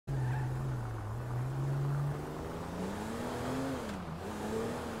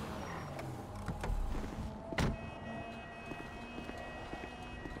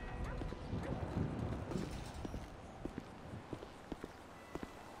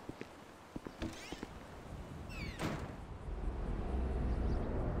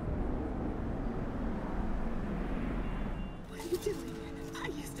doing? I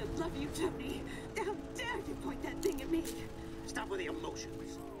used to love you, Tony. How dare you point that thing at me? Stop with the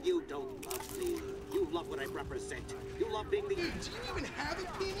emotions. You don't love me. You love what I represent. You love being the... Dude, do you even have a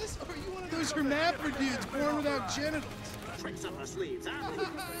penis? Or are you one of those hermaphrodites born without genitals? Tricks up her sleeves, huh?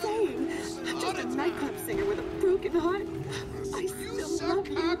 Saying, I'm just a nightclub singer with a broken heart. I still love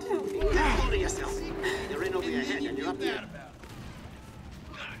you, Tony. Hold to yourself. You're in over your head and you're up here.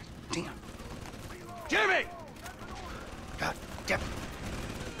 Damn. Jimmy! God damn it.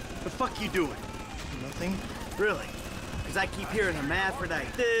 The fuck you doing? Nothing. Really? Because I keep hearing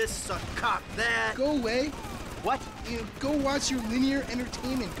hermaphrodite this, suck cock that. Go away. What? You know, go watch your linear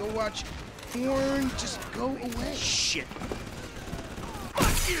entertainment. Go watch porn. Just go away. Shit.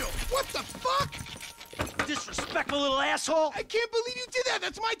 Fuck you! What the fuck? Disrespectful little asshole! I can't believe you did that.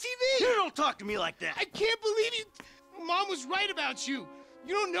 That's my TV. You don't talk to me like that. I can't believe you. Mom was right about you.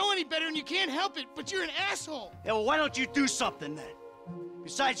 You don't know any better and you can't help it, but you're an asshole. Yeah, well, why don't you do something then?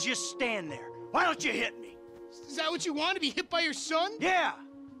 Besides just stand there. Why don't you hit me? Is that what you want, to be hit by your son? Yeah.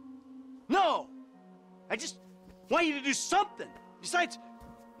 No. I just want you to do something. Besides,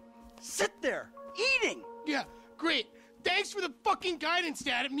 sit there, eating. Yeah, great. Thanks for the fucking guidance,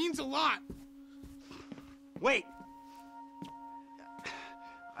 Dad. It means a lot. Wait.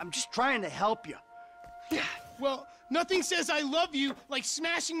 I'm just trying to help you. Yeah, well, nothing says I love you like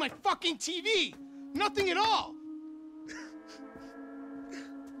smashing my fucking TV. Nothing at all.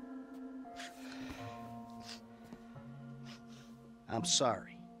 I'm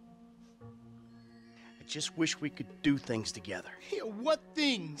sorry. I just wish we could do things together. Yeah, what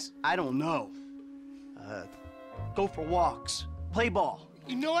things? I don't know. Go for walks, play ball.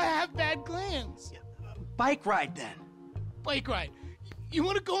 You know I have bad glands. Bike ride then. Bike ride. You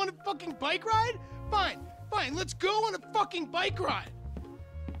want to go on a fucking bike ride? Fine, fine, let's go on a fucking bike ride.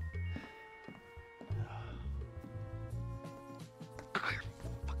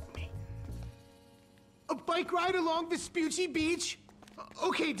 Fuck me. A bike ride along Vespucci Beach?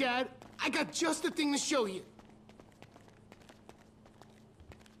 Okay, Dad, I got just the thing to show you.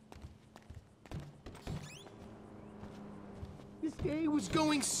 This day was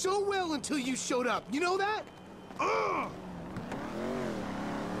going so well until you showed up. You know that? Ugh!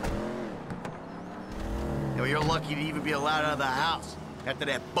 You know, you're lucky to even be allowed out of the house after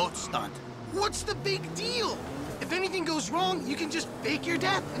that boat stunt. What's the big deal? If anything goes wrong, you can just fake your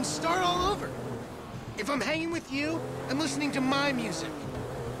death and start all over. If I'm hanging with you, I'm listening to my music.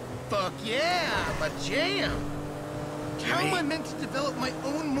 Fuck yeah, I'm a jam. How am I meant to develop my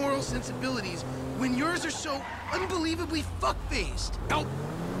own moral sensibilities when yours are so unbelievably fuck-faced? Don't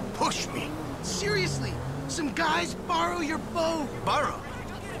push me. Seriously, some guys borrow your bow. Borrow?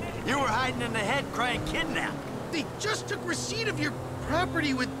 You were hiding in the head crying kidnap. They just took receipt of your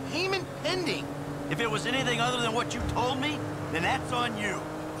property with payment pending. If it was anything other than what you told me, then that's on you.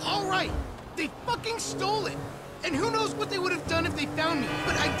 All right, they fucking stole it. And who knows what they would have done if they found me.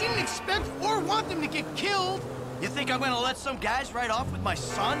 But I didn't expect or want them to get killed. You think I'm gonna let some guys ride off with my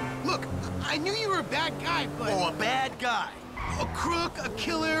son? Look, I knew you were a bad guy, but... Oh, a bad guy. A crook, a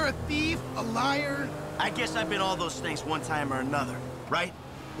killer, a thief, a liar. I guess I've been all those things one time or another, right?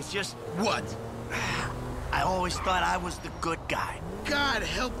 It's just... What? I always thought I was the good guy. God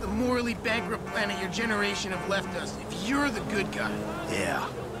help the morally bankrupt planet your generation have left us if you're the good guy. Yeah.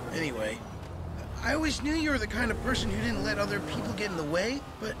 Anyway, I always knew you were the kind of person who didn't let other people get in the way,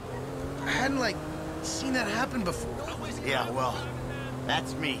 but I hadn't, like, seen that happen before. Yeah, well,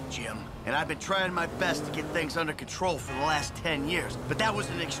 that's me, Jim. And I've been trying my best to get things under control for the last 10 years. But that was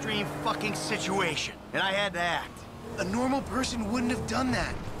an extreme fucking situation, and I had to act. A normal person wouldn't have done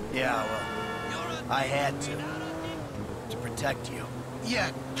that. Yeah, well, I had to protect you. Yeah,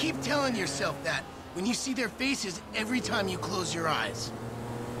 keep telling yourself that when you see their faces every time you close your eyes.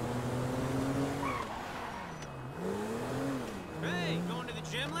 Hey, going to the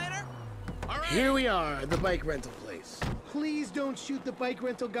gym later? All right. Here we are, the bike rental place. Please don't shoot the bike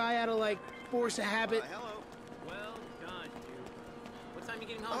rental guy out of, like, force of habit. Hello. Well done, dude. What time are you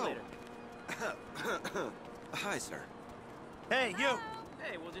getting home later? Hi, sir. Hey, you!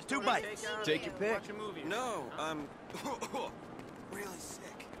 Hey, we'll just Two order bites. takeout Take your and pick. Watch a movie. No, I'm really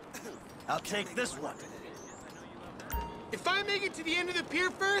sick. I'll take this one. If I make it to the end of the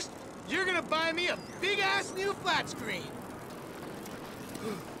pier first, you're gonna buy me a big-ass new flat screen.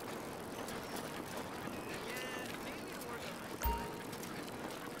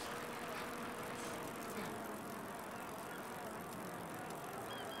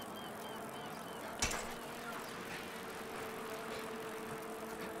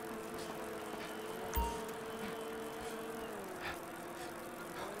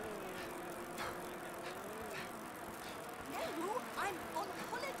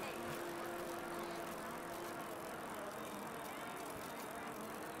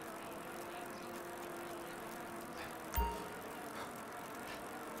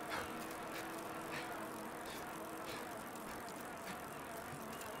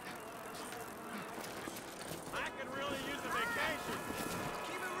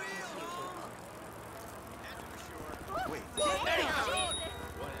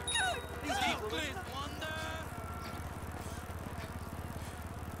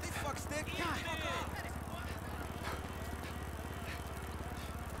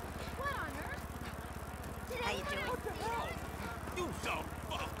 How you doing? What the hell? You dumb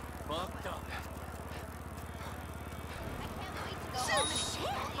fuck. Fucked up. I can't wait to go home and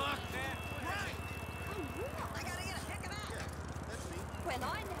Fuck that. Right. I gotta get a pick of that. Yeah, that's me. Well, I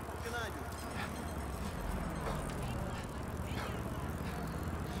never. What can I do?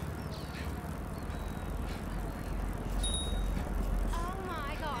 Oh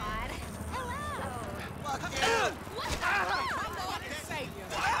my God. Hello. What the What the fuck? I'm going to save you.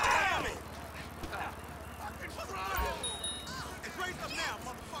 Damn it! It's right up now,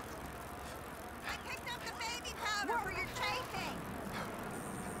 motherfucker. I picked up the baby powder for your chafing.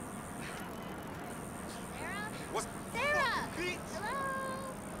 Sarah? What's Sarah! Pete? Hello?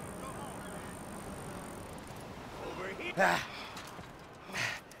 Over here? Ah.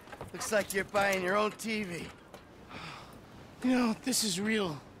 Looks like you're buying your own TV. You know, this is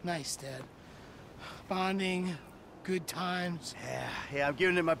real nice, Dad. Bonding, good times. Yeah, I'm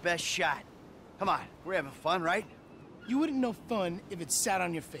giving it my best shot. Come on, we're having fun, right? You wouldn't know fun if it sat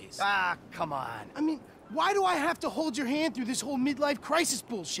on your face. Ah, come on. I mean, why do I have to hold your hand through this whole midlife crisis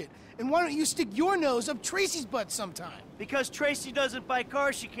bullshit? And why don't you stick your nose up Tracy's butt sometime? Because Tracy doesn't buy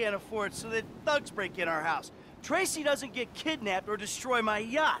cars she can't afford, so that thugs break in our house. Tracy doesn't get kidnapped or destroy my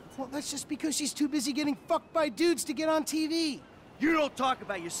yacht. Well, that's just because she's too busy getting fucked by dudes to get on TV. You don't talk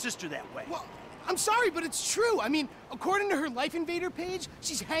about your sister that way. Well, I'm sorry, but it's true. I mean, according to her Life Invader page,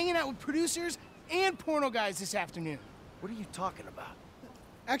 she's hanging out with producers and porno guys this afternoon. What are you talking about?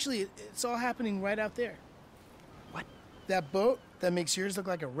 Actually, it's all happening right out there. What? That boat that makes yours look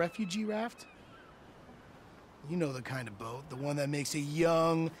like a refugee raft? You know the kind of boat, the one that makes a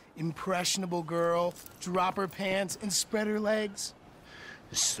young, impressionable girl drop her pants and spread her legs.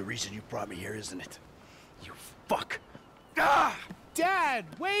 This is the reason you brought me here, isn't it? You fuck. Ah! Dad,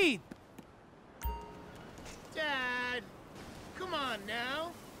 wait! Dad, come on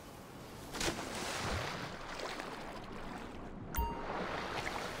now.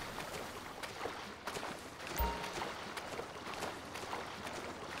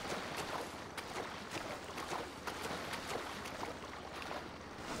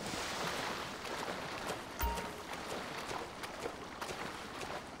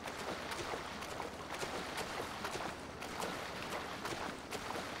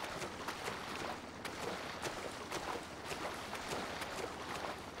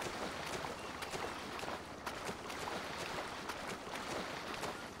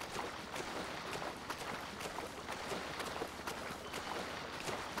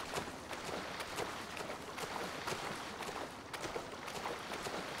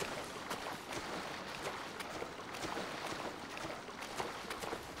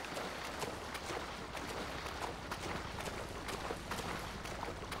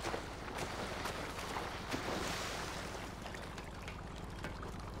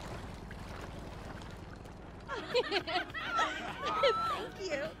 Thank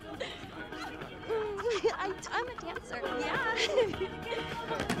you. I'm a dancer. Yeah.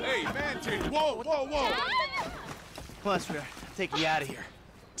 Hey, man, whoa, whoa, whoa. Dad? Come on, sweetheart. Take me out of here.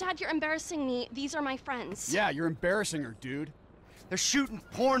 Dad, you're embarrassing me. These are my friends. Yeah, you're embarrassing her, dude. They're shooting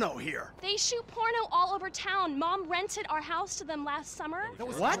porno here. They shoot porno all over town. Mom rented our house to them last summer. That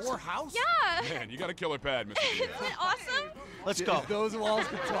was What? your house? Yeah. Man, you got a killer pad, Mr. Isn't it awesome? Let's go. Those walls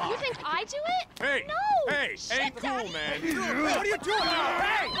can talk. You think I do it? Hey, No. hey, Shit, ain't cool, Daddy. man. What are you doing?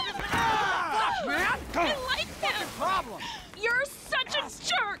 Hey! Fuck, man! I like him. Problem. You're such a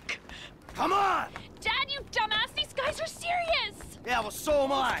jerk. Come on! Dad, you dumbass. These guys are serious. Yeah, well, so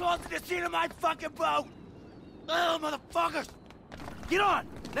am I. Go to the scene of my fucking boat! Oh, motherfuckers! Get on,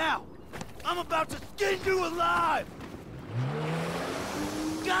 now! I'm about to skin you alive!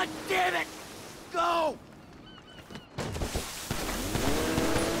 God damn it! Go!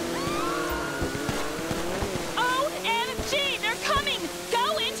 OMG, they're coming.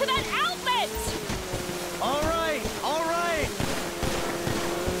 Go into that outlet. All right, all right!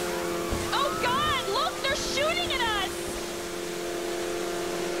 Oh, God, look, they're shooting at us.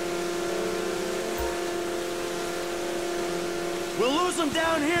 We'll lose them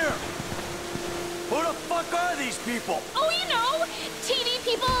down here! Who the fuck are these people? Oh, you know, TV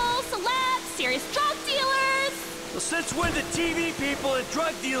people, celebs, serious drug dealers. Well, since when did TV people and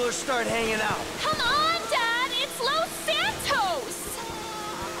drug dealers start hanging out? Come on, Dad, it's Los Santos.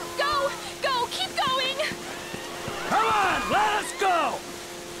 Go, keep going. Come on, let us go!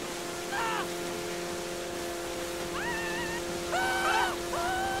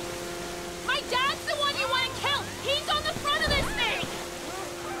 My dad's the one you want to kill. He's on the front of this thing.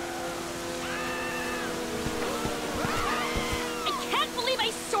 I can't believe I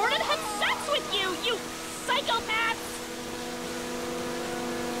sort of had sex with you, you psychopaths.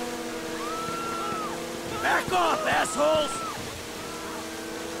 Back off, assholes!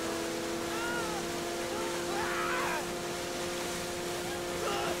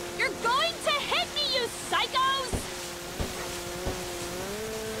 You're going to hit me, you psychos!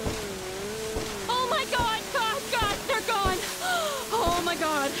 Oh my god, God, they're gone! Oh my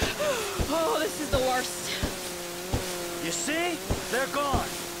god. Oh, this is the worst. You see? They're gone.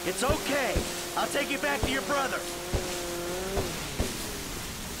 It's okay. I'll take you back to your brother.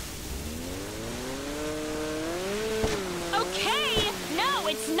 Okay? No,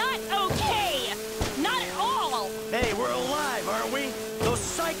 it's not okay! Not at all! Hey, we're alive, aren't we? Those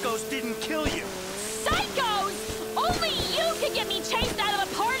psychos didn't kill you. Psychos! Only you can get me chased out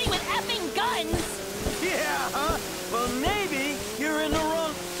of a party with effing guns! Yeah, huh? Well, maybe you're in the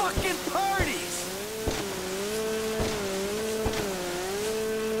wrong fucking parties.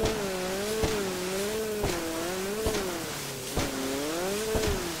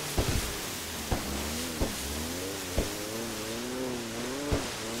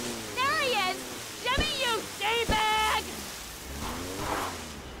 There he is! Jimmy, you D-bag!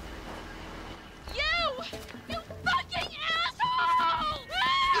 You fucking asshole!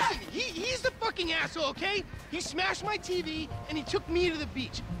 Listen, he's the fucking asshole, okay? He smashed my TV, and he took me to the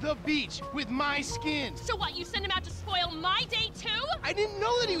beach. The beach, with my skin. So what, you send him out to spoil my date too? I didn't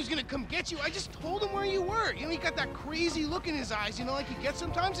know that he was gonna come get you. I just told him where you were. You know, he got that crazy look in his eyes, you know, like he gets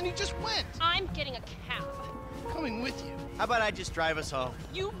sometimes, and he just went. I'm getting a cab. Coming with you. How about I just drive us home?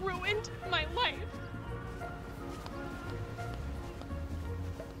 You ruined my life.